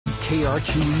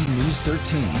KRQE News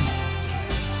 13.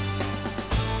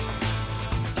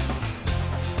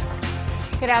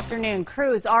 Good afternoon.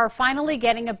 Crews are finally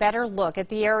getting a better look at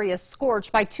the area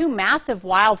scorched by two massive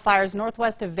wildfires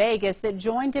northwest of Vegas that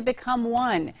joined to become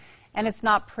one. And it's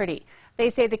not pretty. They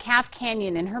say the Calf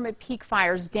Canyon and Hermit Peak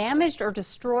fires damaged or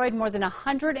destroyed more than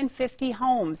 150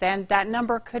 homes, and that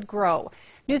number could grow.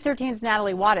 News 13's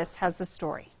Natalie Wattis has the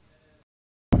story.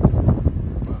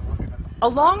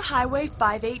 Along Highway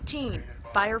 518,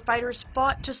 firefighters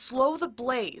fought to slow the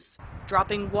blaze,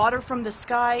 dropping water from the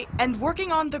sky and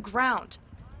working on the ground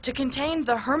to contain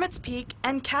the Hermits Peak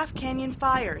and Calf Canyon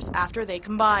fires after they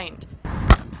combined,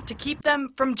 to keep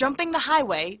them from jumping the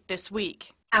highway this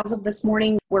week. As of this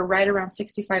morning, we're right around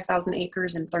 65,000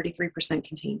 acres and 33%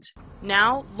 contained.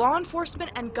 Now, law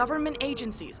enforcement and government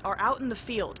agencies are out in the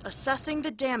field assessing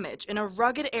the damage in a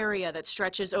rugged area that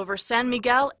stretches over San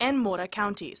Miguel and Mora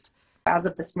counties. As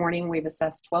of this morning, we've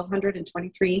assessed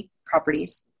 1,223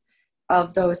 properties.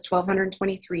 Of those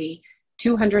 1,223,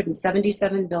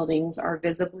 277 buildings are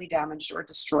visibly damaged or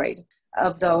destroyed.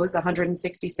 Of those,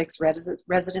 166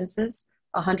 residences,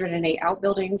 108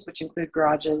 outbuildings, which include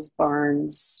garages,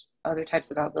 barns, other types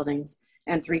of outbuildings,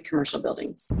 and 3 commercial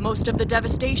buildings. Most of the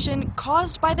devastation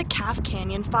caused by the Calf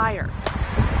Canyon fire.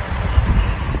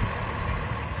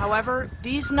 However,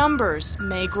 these numbers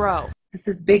may grow. This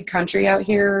is big country out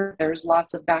here. There's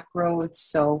lots of back roads,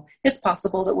 so it's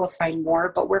possible that we'll find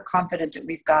more, but we're confident that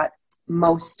we've got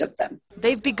most of them.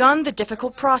 They've begun the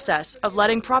difficult process of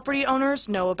letting property owners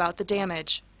know about the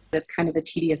damage. It's kind of a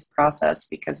tedious process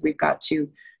because we've got to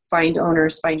find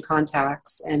owners, find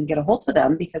contacts, and get a hold of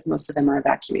them because most of them are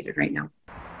evacuated right now.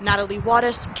 Natalie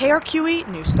Wattis, KRQE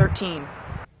News 13.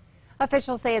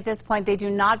 Officials say at this point they do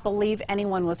not believe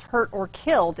anyone was hurt or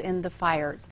killed in the fires.